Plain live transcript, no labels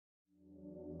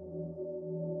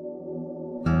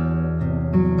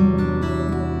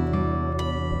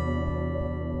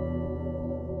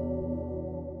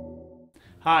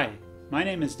Hi, my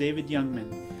name is David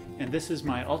Youngman, and this is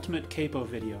my Ultimate Capo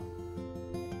video.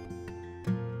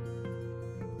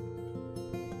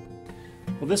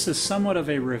 Well, this is somewhat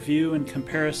of a review and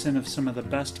comparison of some of the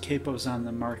best capos on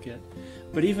the market.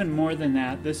 But even more than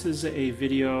that, this is a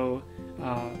video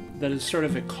that is sort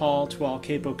of a call to all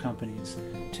capo companies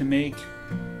to make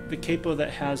the capo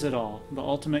that has it all, the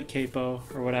Ultimate Capo,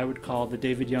 or what I would call the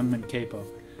David Youngman Capo.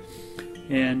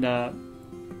 And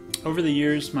over the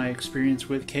years, my experience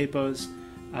with capos,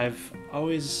 I've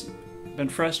always been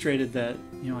frustrated that,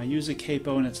 I use a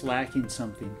capo and it's lacking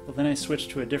something. Well, then I switch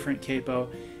to a different capo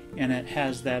and it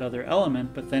has that other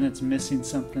element, but then it's missing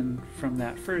something from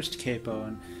that first capo.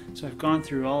 And so I've gone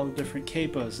through all the different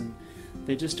capos and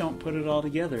they just don't put it all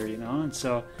together, And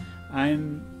so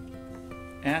I'm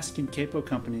asking capo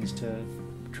companies to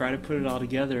try to put it all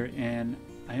together, and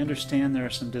I understand there are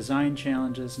some design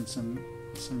challenges and some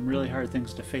really hard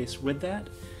things to face with that,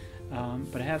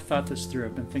 but I have thought this through.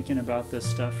 I've been thinking about this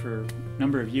stuff for a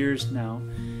number of years now,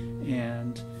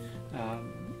 and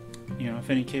if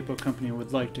any capo company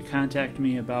would like to contact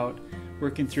me about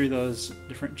working through those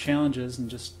different challenges and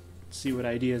just see what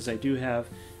ideas I do have,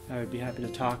 I would be happy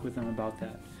to talk with them about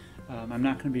that. I'm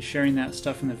not going to be sharing that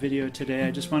stuff in the video today.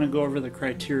 I just want to go over the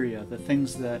criteria, the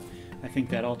things that I think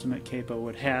that Ultimate Capo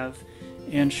would have,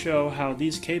 and show how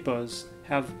these capos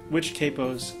which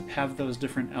capos have those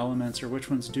different elements, or which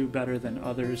ones do better than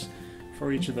others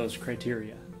for each of those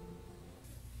criteria.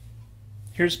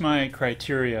 Here's my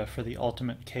criteria for the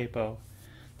Ultimate Capo.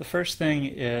 The first thing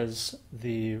is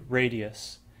the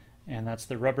radius, and that's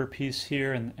the rubber piece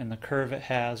here and the curve it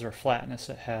has, or flatness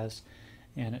it has,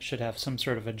 and it should have some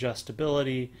sort of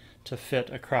adjustability to fit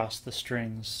across the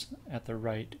strings at the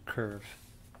right curve.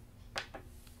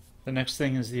 The next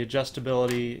thing is the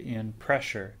adjustability in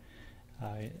pressure.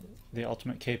 The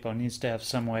Ultimate Capo needs to have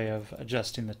some way of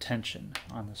adjusting the tension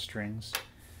on the strings.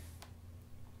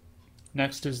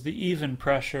 Next is the even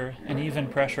pressure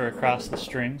across the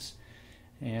strings.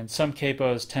 And some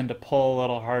capos tend to pull a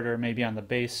little harder, maybe on the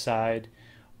bass side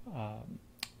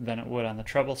than it would on the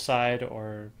treble side,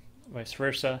 or vice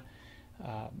versa.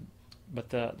 But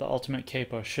the Ultimate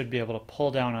Capo should be able to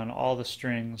pull down on all the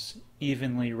strings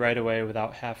evenly right away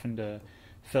without having to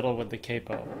fiddle with the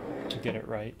capo to get it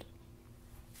right.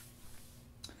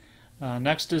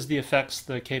 Next is the effects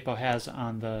the capo has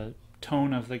on the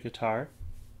tone of the guitar.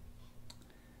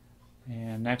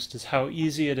 And next is how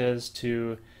easy it is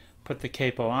to put the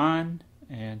capo on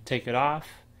and take it off.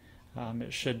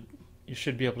 You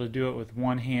should be able to do it with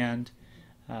one hand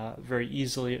very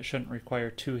easily. It shouldn't require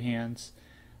two hands.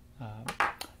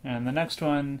 And the next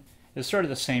one is sort of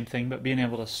the same thing, but being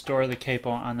able to store the capo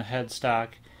on the headstock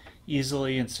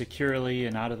easily and securely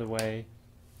and out of the way.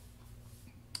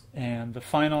 And the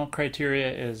final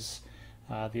criteria is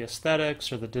the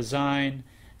aesthetics, or the design,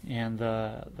 and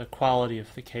the quality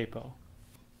of the capo.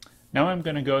 Now I'm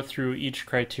going to go through each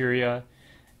criteria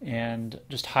and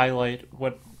just highlight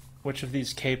which of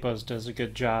these capos does a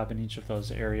good job in each of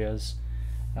those areas.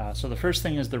 So the first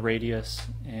thing is the radius,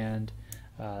 and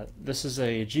this is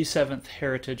a G7th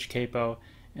Heritage Capo,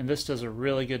 and this does a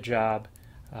really good job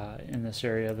in this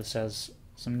area. This has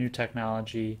some new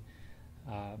technology,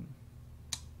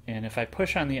 and if I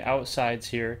push on the outsides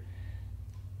here,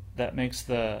 that makes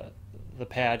the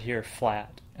pad here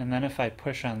flat, and then if I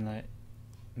push on the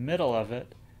middle of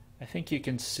it, I think you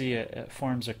can see it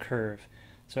forms a curve.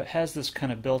 So it has this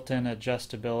kind of built-in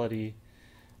adjustability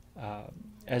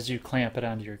as you clamp it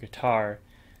onto your guitar,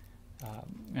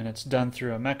 and it's done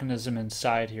through a mechanism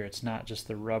inside here. It's not just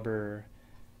the rubber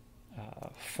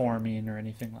forming or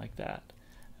anything like that.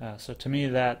 So to me,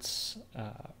 that's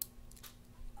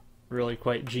really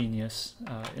quite genius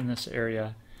in this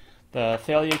area. The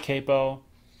Thalia Capo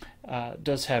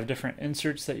does have different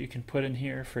inserts that you can put in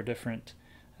here for different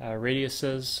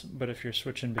radiuses, but if you're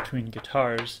switching between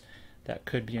guitars, that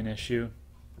could be an issue.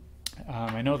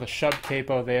 I know the Shub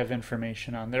Capo, they have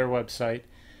information on their website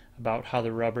about how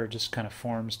the rubber just kind of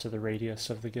forms to the radius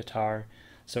of the guitar,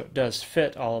 so it does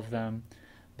fit all of them,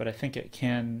 but I think it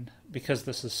can, because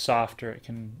this is softer, it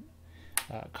can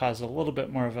cause a little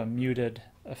bit more of a muted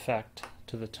effect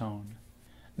to the tone.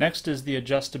 Next is the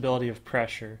adjustability of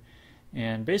pressure,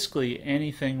 and basically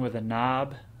anything with a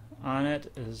knob on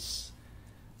it is,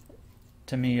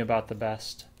 to me, about the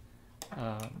best.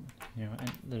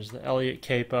 And there's the Elliott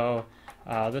Capo.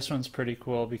 This one's pretty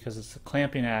cool because it's the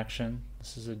clamping action.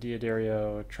 This is a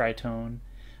Diodario tritone,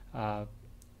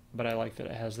 but I like that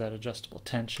it has that adjustable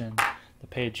tension. The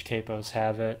Page Capos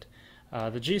have it.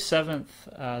 The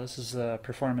G7th, this is the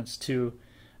Performance 2.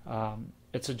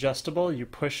 It's adjustable. You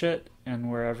push it,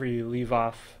 and wherever you leave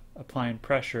off applying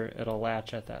pressure, it'll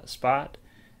latch at that spot,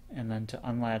 and then to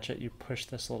unlatch it, you push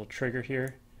this little trigger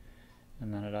here,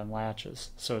 and then it unlatches.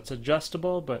 So it's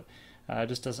adjustable, but it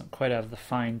just doesn't quite have the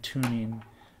fine tuning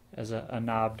as a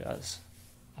knob does.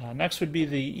 Next would be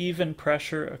the even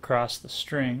pressure across the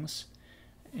strings,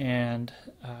 and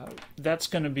that's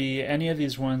going to be any of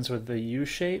these ones with the U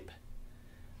shape.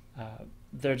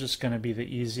 They're just going to be the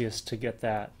easiest to get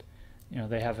that. You know,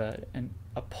 they have a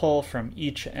pull from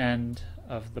each end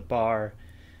of the bar,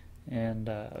 and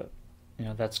you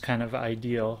know, that's kind of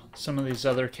ideal. Some of these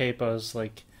other capos,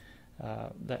 like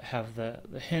that have the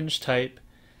hinge type,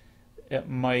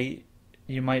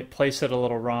 you might place it a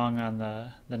little wrong on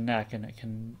the neck, and it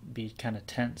can be kind of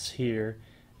tense here,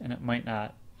 and it might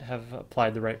not have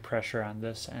applied the right pressure on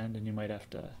this end, and you might have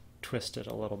to twist it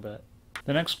a little bit.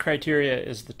 The next criteria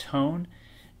is the tone,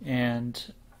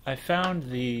 and I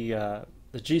found the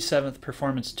G7th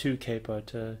Performance 2 capo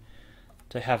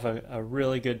to have a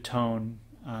really good tone.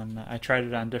 I tried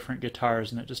it on different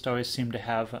guitars, and it just always seemed to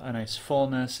have a nice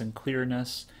fullness and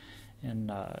clearness,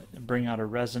 and bring out a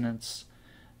resonance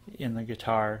in the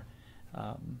guitar.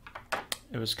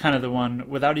 It was kind of the one,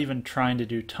 without even trying to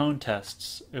do tone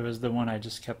tests, it was the one I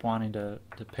just kept wanting to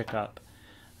pick up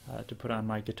to put on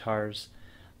my guitars.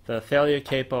 The Thalia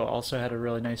Capo also had a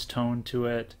really nice tone to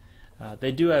it.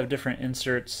 They do have different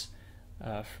inserts.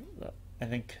 I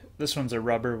think this one's a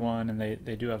rubber one, and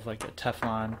they do have like a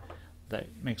Teflon that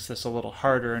makes this a little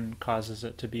harder and causes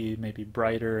it to be maybe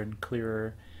brighter and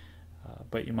clearer,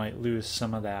 but you might lose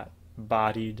some of that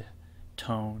bodied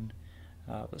tone.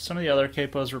 But some of the other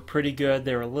capos were pretty good.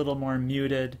 They were a little more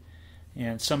muted,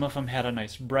 and some of them had a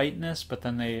nice brightness, but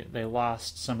then they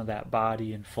lost some of that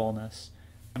body and fullness.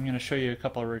 I'm going to show you a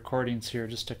couple of recordings here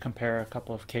just to compare a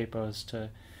couple of capos to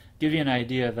give you an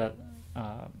idea that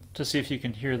to see if you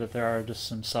can hear that there are just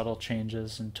some subtle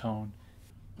changes in tone.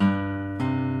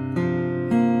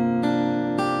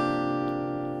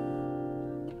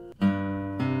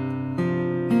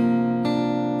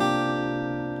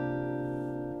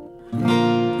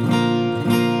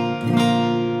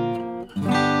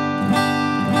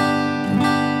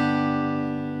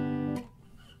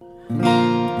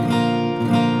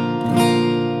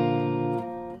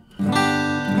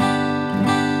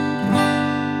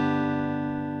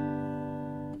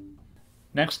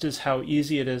 Next is how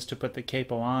easy it is to put the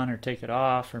capo on or take it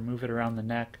off or move it around the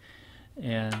neck.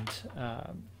 And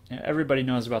everybody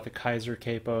knows about the Kaiser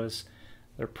capos.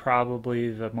 They're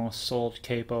probably the most sold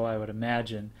capo, I would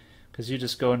imagine, because you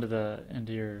just go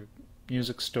into your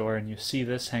music store and you see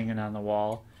this hanging on the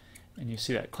wall, and you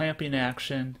see that clamping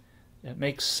action. It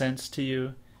makes sense to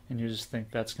you, and you just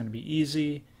think that's going to be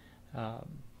easy.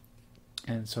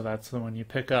 And so that's the one you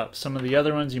pick up. Some of the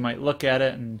other ones, you might look at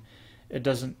it and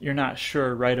you're not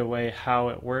sure right away how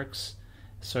it works,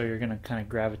 so you're going to kind of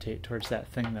gravitate towards that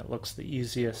thing that looks the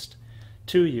easiest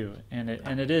to you, and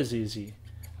it is easy.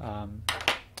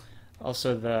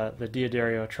 Also the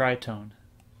Diodario tritone,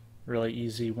 really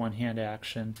easy one-hand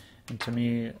action, and to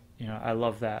me, you know, I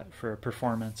love that for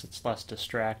performance. It's less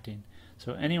distracting.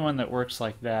 So anyone that works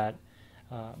like that,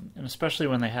 and especially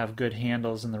when they have good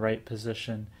handles in the right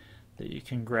position that you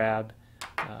can grab,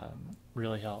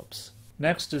 really helps.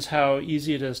 Next is how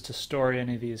easy it is to store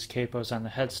any of these capos on the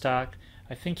headstock.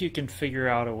 I think you can figure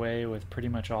out a way with pretty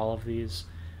much all of these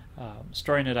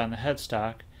storing it on the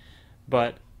headstock,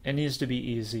 but it needs to be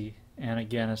easy. And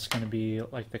again, it's going to be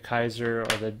like the Kaiser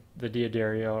or the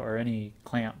Diodario or any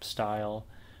clamp style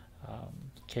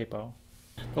capo.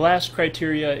 The last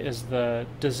criteria is the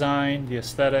design, the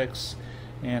aesthetics,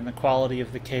 and the quality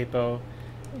of the capo.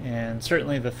 And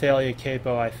certainly the Thalia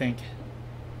Capo, I think,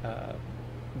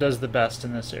 does the best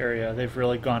in this area. They've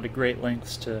really gone to great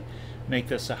lengths to make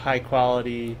this a high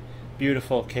quality,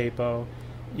 beautiful capo.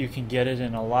 You can get it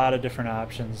in a lot of different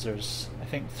options. There's, I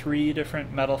think, 3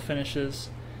 different metal finishes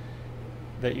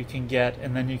that you can get,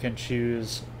 and then you can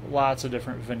choose lots of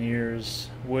different veneers,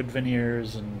 wood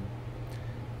veneers and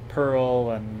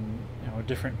pearl, and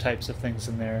different types of things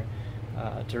in there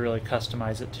to really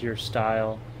customize it to your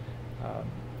style.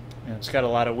 And it's got a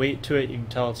lot of weight to it. You can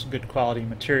tell it's good quality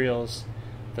materials.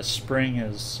 The spring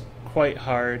is quite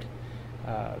hard,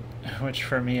 which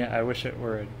for me, I wish it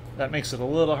were. That makes it a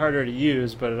little harder to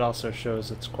use, but it also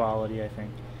shows its quality, I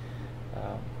think.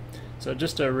 So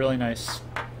just a really nice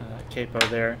capo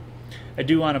there. I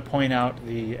do want to point out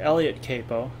the Elliott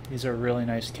capo. These are really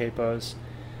nice capos.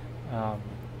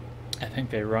 I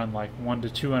think they run like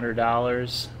 $100 to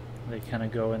 $200. They kind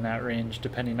of go in that range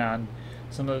depending on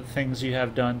some of the things you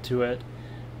have done to it.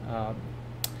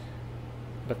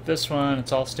 But this one,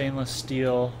 it's all stainless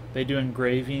steel. They do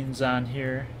engravings on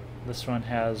here, This one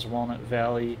has Walnut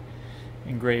Valley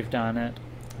engraved on it.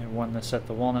 I won this at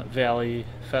the Walnut Valley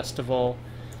Festival.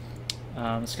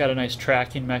 It's got a nice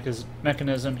tracking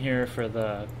mechanism here for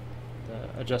the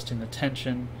adjusting the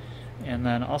tension, and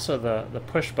then also the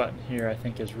push button here I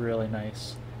think is really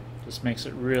nice. Just makes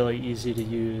it really easy to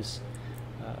use,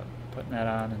 putting that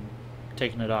on and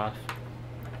taking it off.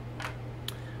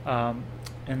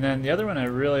 And then the other one I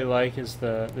really like is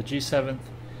the G7th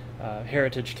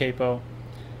Heritage Capo,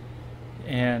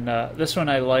 and this one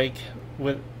I like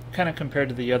with kind of compared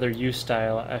to the other U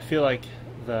style. I feel like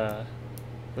the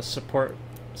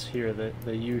supports here,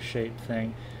 the U-shaped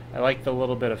thing, I like the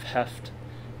little bit of heft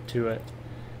to it,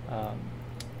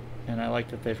 and I like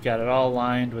that they've got it all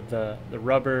lined with the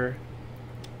rubber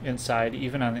inside,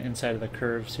 even on the inside of the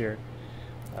curves here,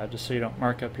 just so you don't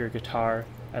mark up your guitar.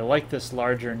 I like this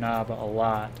larger knob a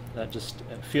lot. That just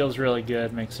it feels really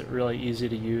good, makes it really easy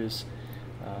to use.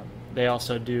 They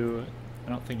also do, I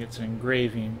don't think it's an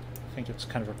engraving, I think it's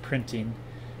kind of a printing,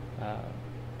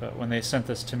 but when they sent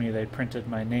this to me they printed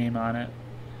my name on it,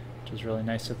 which is really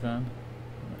nice of them.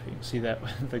 I don't know if you can see that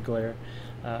with the glare.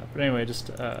 But anyway, just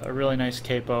a really nice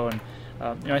capo, and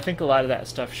I think a lot of that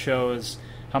stuff shows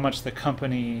how much the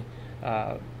company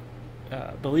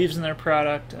believes in their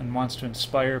product and wants to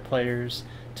inspire players.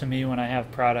 To me, when I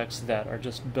have products that are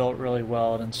just built really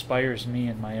well, it inspires me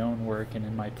in my own work and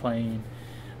in my playing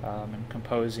and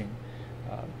composing.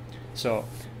 So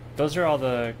those are all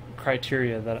the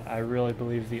criteria that I really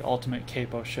believe the ultimate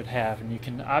capo should have, and you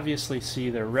can obviously see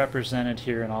they're represented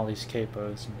here in all these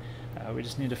capos. And, we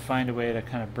just need to find a way to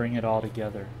kind of bring it all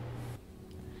together.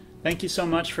 Thank you so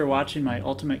much for watching my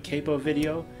ultimate capo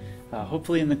video.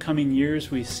 Hopefully in the coming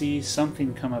years we see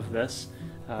something come of this.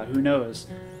 Who knows?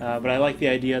 But I like the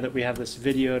idea that we have this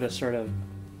video to sort of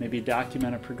maybe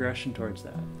document a progression towards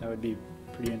that. That would be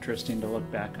pretty interesting to look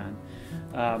back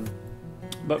on.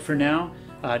 But for now,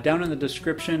 down in the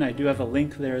description I do have a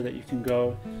link there that you can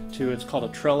go to. It's called a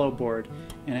Trello board,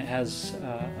 and it has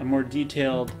a more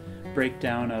detailed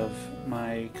breakdown of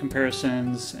my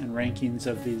comparisons and rankings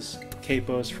of these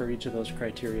capos for each of those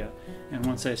criteria. And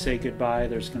once I say goodbye,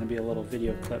 there's going to be a little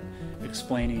video clip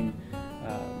explaining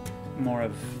more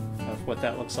of what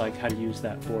that looks like, how to use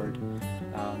that board.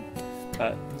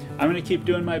 But I'm going to keep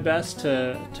doing my best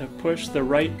to push the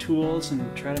right tools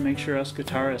and try to make sure us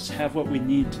guitarists have what we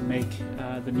need to make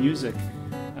the music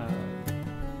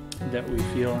that we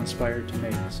feel inspired to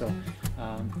make. So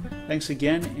thanks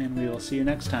again, and we will see you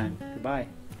next time. Goodbye.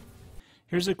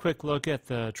 Here's a quick look at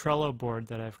the Trello board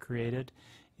that I've created,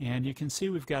 and you can see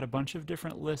we've got a bunch of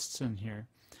different lists in here.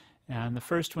 And the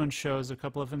first one shows a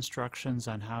couple of instructions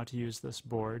on how to use this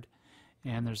board,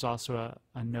 and there's also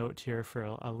a note here for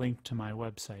a link to my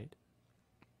website.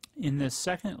 In this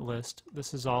second list,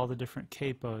 this is all the different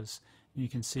capos. You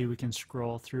can see we can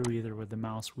scroll through either with the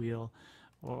mouse wheel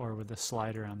or with the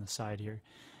slider on the side here.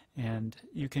 And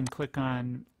you can click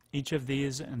on each of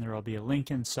these and there will be a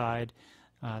link inside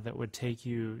that would take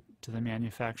you to the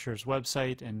manufacturer's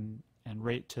website and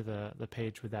right to the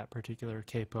page with that particular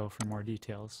capo for more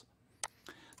details.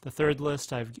 The third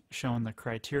list, I've shown the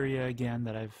criteria again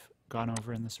that I've gone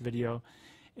over in this video,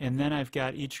 and then I've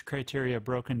got each criteria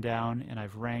broken down and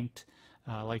I've ranked,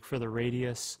 like for the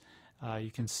radius,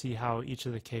 you can see how each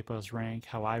of the capos rank,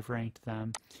 how I've ranked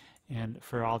them, and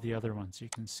for all the other ones you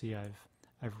can see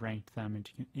I've ranked them, and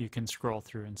you can scroll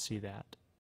through and see that.